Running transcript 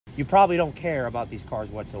You probably don't care about these cars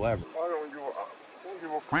whatsoever. I don't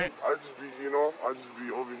give a fuck. I just be, you know, I just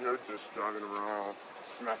be over here just driving around,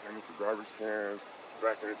 smacking into garbage cans,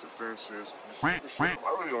 backing into fences. Shit. I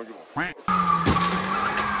really don't give a fuck.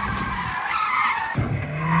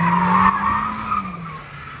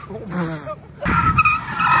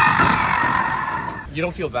 You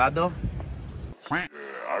don't feel bad though? Yeah,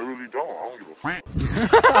 I really don't. I don't give a fuck.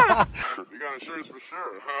 You got insurance for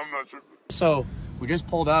sure. I'm not tripping. So we just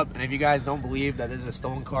pulled up, and if you guys don't believe that this is a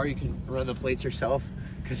stolen car, you can run the plates yourself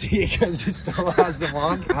because it still has them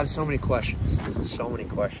on. I have so many questions,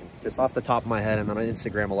 just off the top of my head, and on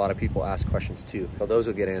Instagram a lot of people ask questions too, so those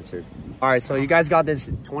will get answered. All right, so you guys got this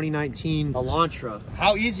 2019 Elantra.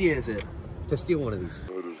 How easy is it to steal one of these?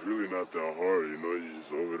 It's really not that hard, you know. You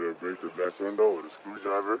just over there break the back window with a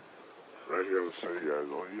screwdriver. Right here, I'll show you guys.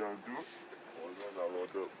 All you gotta do,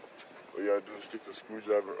 all you gotta do is stick the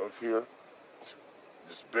screwdriver up here.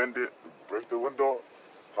 Just bend it, break the window,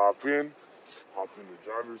 hop in the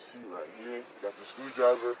driver's seat right here. Got the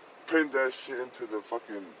screwdriver, pin that shit into the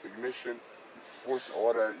fucking ignition. You force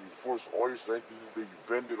all your strength into this thing, you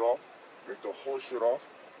bend it off, break the whole shit off,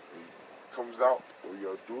 and it comes out. All you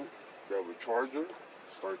gotta do, grab a charger,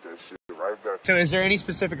 start that shit right back. So is there any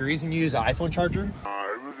specific reason you use an iPhone charger?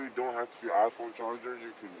 It really don't have to be an iPhone charger.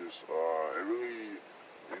 You can just, it really,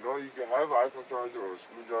 you know, you can have an iPhone charger or a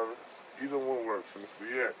screwdriver. Either one works. But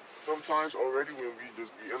yeah, sometimes already when we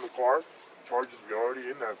just be in the cars, chargers be already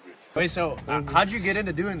in that bitch. Wait, so how'd you get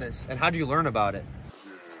into doing this? And how'd you learn about it?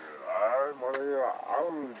 Yeah, I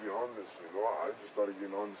don't really be on this, you know. I just started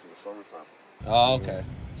getting on this in the summertime. Oh, okay.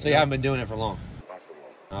 So you haven't been doing it for long? Not for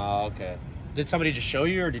long. Oh, okay. Did somebody just show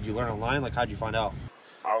you, or did you learn online? Like, how'd you find out?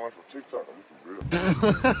 I went from TikTok.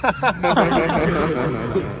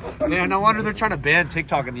 Yeah, no wonder they're trying to ban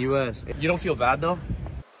TikTok in the U.S. You don't feel bad, though?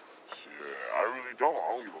 Shit, I really don't.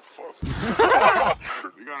 I don't give a fuck.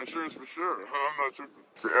 You got insurance for sure. I'm not tripping.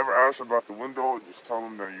 If they ever ask about the window, just tell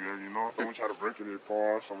them that you know, someone try to break into your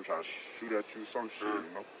car, someone try to shoot at you, some shit,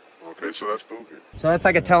 you know. Okay, so that's stupid. So that's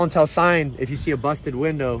like a tell and tell sign. If you see a busted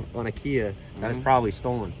window on a Kia, that is probably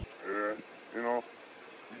stolen. Yeah, you know,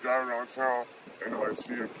 you drive around town, anybody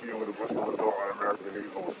see a Kia with a busted window, automatically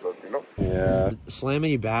niggas know what's up, you know? Yeah.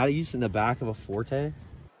 Slamming any baddies in the back of a Forte?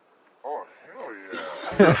 Oh, hell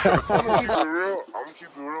yeah. I'm gonna keep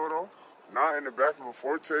it real though. Not in the back of a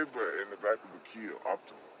Forte, but in the back of a Kia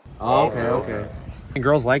Optima. Oh, okay. And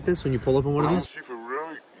girls like this when you pull up in one of I'm these? gonna keep it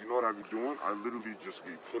real. You know what I be doing? I literally just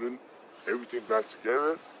be putting everything back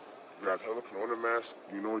together. Grab Helican on the mask,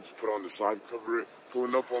 you know, just put on the side, cover it,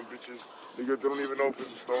 pulling up on bitches. Nigga, they don't even know if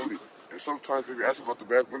it's a stolen. And sometimes they ask about the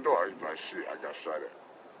back window, I be like, shit, I got shot at.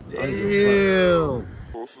 Damn.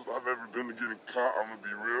 Closest I've ever been to getting caught, I'm gonna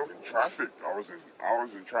be real. In traffic, I was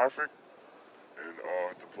in traffic, and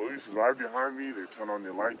the police was right behind me. They turned on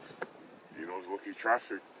their lights. You know, it was looking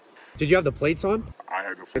traffic. Did you have the plates on? I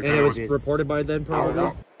had the plates. And it was reported by them,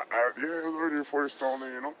 probably? Yeah, it was already reported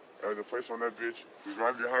stolen, you know. I had the plates on that bitch. He was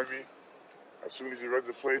right behind me. As soon as he read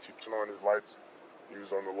the plates, he turned on his lights. He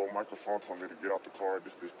was on the little microphone, told me to get out the car,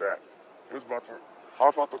 this, that. He was about to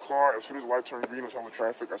hop out the car. As soon as the light turned green, I was on the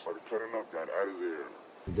traffic. I started cutting up, got out of there.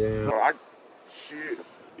 Damn. So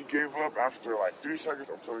he gave up after like 3 seconds.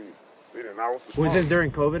 I'm telling you, they did not want to. Was this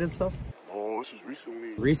during COVID and stuff? Oh, this was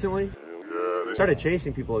recently. Recently? Yeah. They started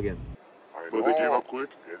chasing people again. But they gave up quick.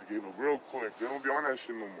 Yeah, they gave up real quick. They don't be on that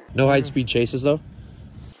shit no more. No high-speed chases, though?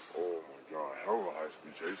 Oh my God, hell of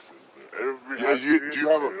high-speed chases. Every do you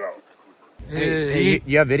have it out? Hey,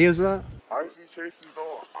 you have videos of that? High-speed chases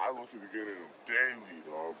though, I look at getting them daily,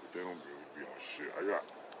 dog, but they don't really be on shit.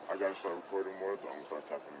 I gotta start recording more, so I'm gonna start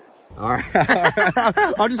tapping this. All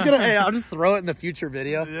right. I'll just throw it in the future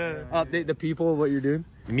video. Yeah. Update the people what you're doing.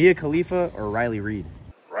 Mia Khalifa or Riley Reid?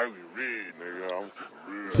 Riley Reid, nigga. I'm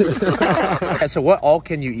keeping real. So what all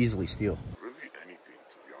can you easily steal? Really anything,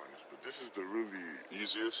 to be honest. But this is the really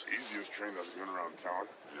easiest train that's been around town.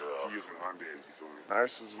 Yeah. He is in Hyundais, you feel me?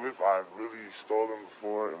 Nicest whip I've really stolen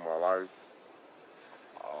before in my life.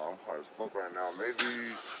 I'm hard as fuck right now.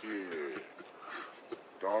 Maybe shit.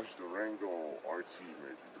 Dodge Durango RT,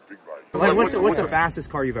 maybe the big bike. Like what's the fastest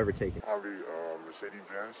car you've ever taken? Probably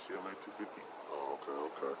Mercedes-Benz CLA 250. Oh,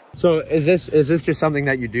 okay. So is this just something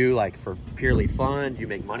that you do like for purely fun? Do you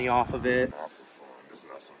make money off of it? Not for fun. It's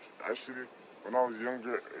not some shit. Actually, when I was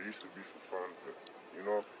younger, it used to be for fun. But you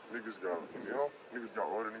know, niggas got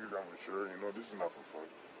older, niggas got mature. You know, this is not for fun.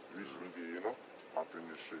 We just really, you know, hop in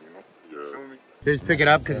this shit. You know, yeah. Feel me? You just pick it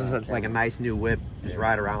up because it's like a nice new whip. Just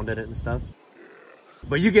ride around in it and stuff.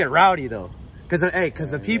 But you get rowdy though, because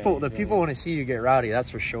the people want to see you get rowdy. That's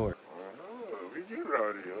for sure. We get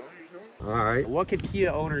rowdy, you know. All right. What could Kia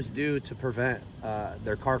owners do to prevent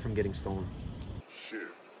their car from getting stolen? Shit.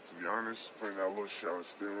 To be honest, putting that little shit on the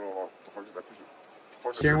steering wheel lock. The fuck is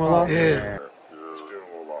that? Steering wheel lock? Yeah. Steering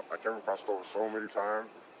wheel lock. I came across stolen so many times.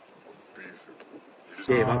 Beef. You just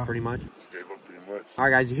Gave up pretty much. Just gave up pretty much. All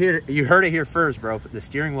right, guys, you heard it here first, bro. But the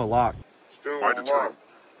steering wheel lock. Steering wheel lock.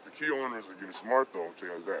 The Kia owners are getting smart though. I'll tell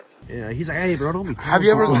you that. Yeah, he's like, hey, bro, don't be. Have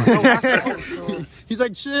you ever? He's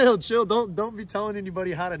like, chill. Don't be telling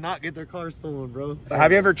anybody how to not get their car stolen, bro.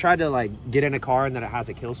 Have you ever tried to like get in a car and then it has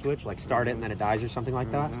a kill switch, like start it and then it dies or something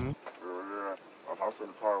like that? Yeah, I hopped in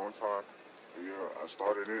the car one time. Yeah, I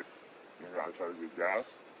started it. Yeah, I tried to get gas.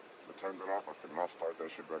 I turned it off. I could not start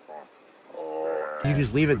that shit back on. Oh. You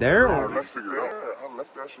just leave it there? I Or? left it there. I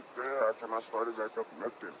left that shit there. I cannot start it back up.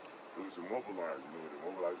 Nothing. It was immobilized.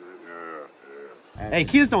 You know what immobilizer is? Yeah. Hey,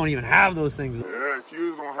 Kias don't even have those things. Yeah,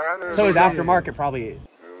 Kias don't have that. So it's aftermarket, probably. Hell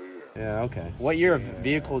yeah. Yeah, okay. What year of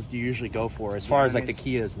vehicles do you usually go for as far as like the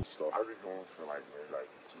Kias and stuff? I've been going for like maybe like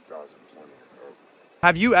 2020.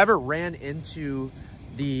 Have you ever ran into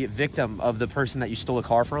the victim of the person that you stole a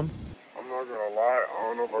car from? I'm not gonna lie, I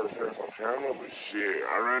don't know if I can say this on camera, but shit,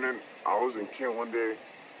 I was in Kent one day,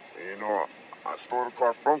 and you know, I stole a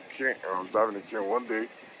car from Kent, and I was driving to Kent one day.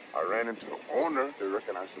 I ran into the owner, they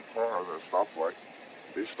recognized the car, I was at a stoplight.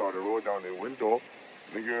 They started rolling down their window.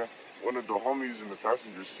 Nigga, one of the homies in the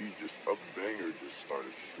passenger seat just up banger just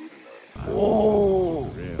started shooting at him.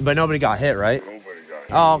 Oh. But nobody got hit, right? Nobody got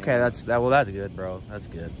hit. Oh, okay. That's good, bro. That's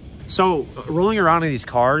good. So rolling around in these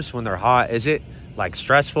cars when they're hot, is it like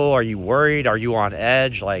stressful? Are you worried? Are you on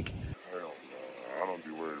edge? Like, Hell no, I don't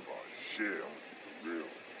be worried about shit. I'm gonna keep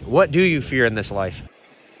it real. what do you fear in this life?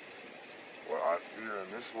 What I fear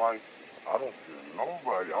in this life, I don't fear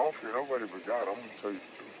nobody. I don't fear nobody but God. I'm gonna tell you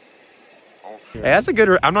the truth. I don't fear. Hey, that's a good.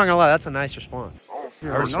 I'm not gonna lie. That's a nice response. I don't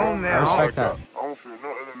fear I respect- no man. I respect that. I don't fear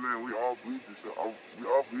no other man. We all bleed this. We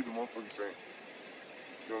all bleed the motherfucking same.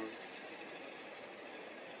 Feel me?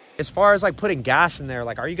 As far as like putting gas in there,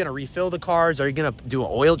 like, are you gonna refill the cars? Are you gonna do an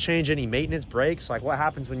oil change? Any maintenance breaks? Like, what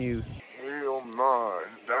happens when you? Hell nah.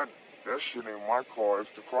 That shit ain't my car.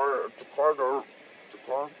 If the car gonna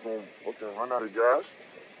fucking run out of gas,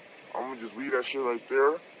 I'm gonna just leave that shit right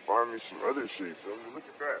there. Find me some other shit. Feel me? Look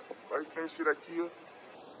at that. Like, can't see that Kia?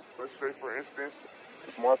 Let's say, for instance,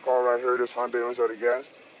 if my car right here, this Hyundai runs out of gas,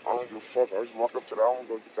 I don't give a fuck. I just walk up to that one,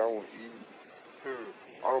 go get that one, eat.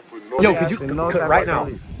 I don't put no. Yo, gas could you in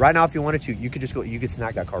right now, if you wanted to, you could just go. You could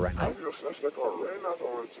snag that car right now. I'm gonna snatch that car right now if I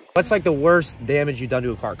wanted to. What's like the worst damage you've done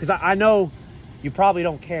to a car? Because I know you probably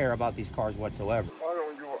don't care about these cars whatsoever. I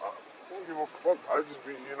don't give a fuck. I just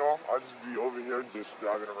be over here just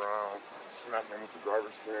driving around, smacking into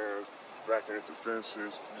garbage cans, backing into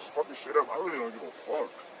fences, just fucking shit up. I really don't give a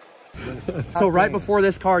fuck. So right before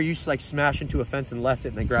this car, you just like smashed into a fence and left it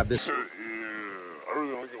and then grabbed this. Yeah, I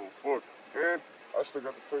really don't give a fuck. And I still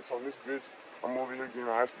got the plates on this bitch. I'm over here getting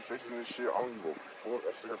ice faces and shit. I don't give a fuck.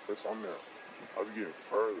 I still got the plates on there. I'll be getting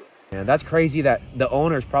further. Man, that's crazy that the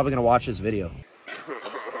owner's probably gonna watch this video.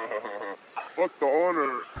 Fuck the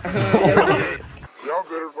owner. Y'all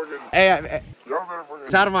better fucking. Hey, Y'all better fucking.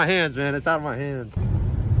 it's out of my hands, man. It's out of my hands.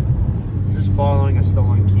 Just following a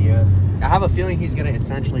stolen Kia. I have a feeling he's gonna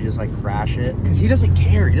intentionally just like crash it because he doesn't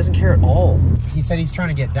care. He doesn't care at all. He said he's trying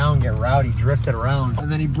to get down, get rowdy, drifted around,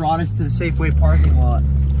 and then he brought us to the Safeway parking lot.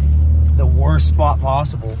 The worst spot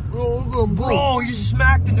possible. Bro, you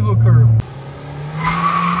smacked into a curb.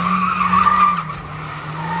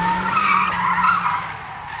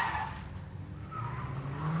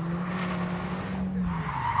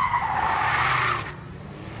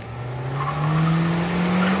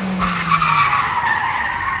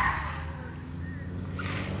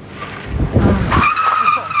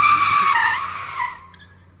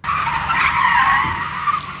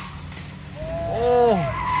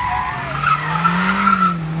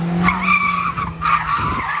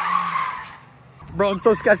 Bro, I'm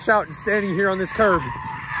so sketched out and standing here on this curb.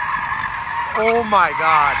 Oh my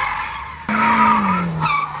God.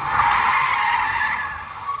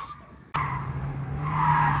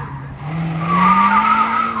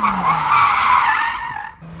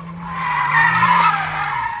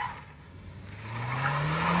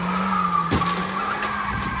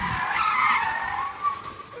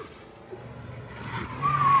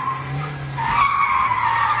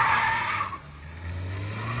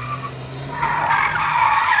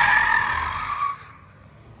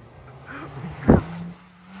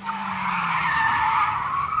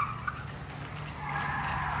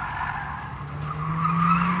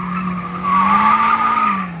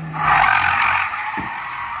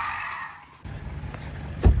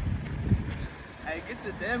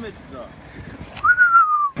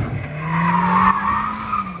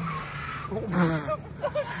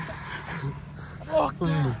 Fuck,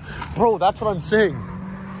 dude. Bro, that's what I'm saying.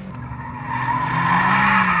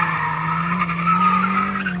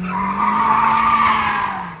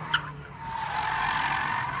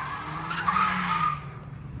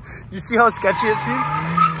 You see how sketchy it seems?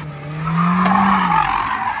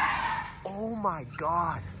 Oh my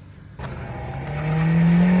God.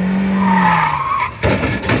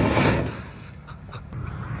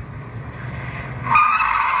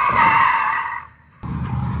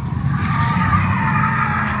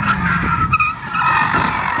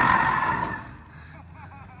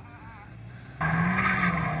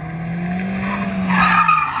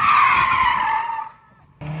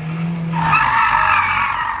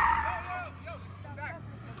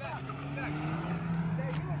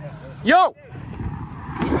 Yo!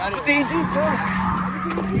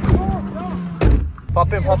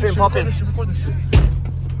 Pop in, pop in, pop in.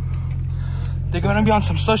 They're gonna be on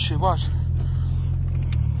some sus shit, watch.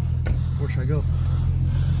 Where should I go?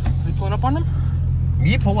 They pulling up on them?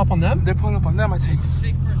 Me pull up on them? They're pulling up on them, I think.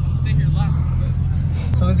 Stay first, I'm staying here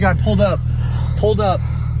last. So this guy pulled up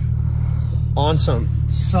on some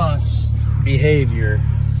sus behavior,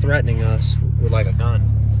 threatening us with like a gun.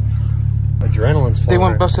 Adrenaline's flowing. They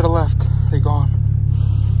went bust to the left. They gone.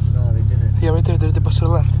 No, they didn't. Yeah, right there. They bust to the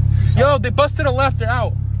left. Yo, they bust to the left. They're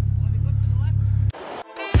out.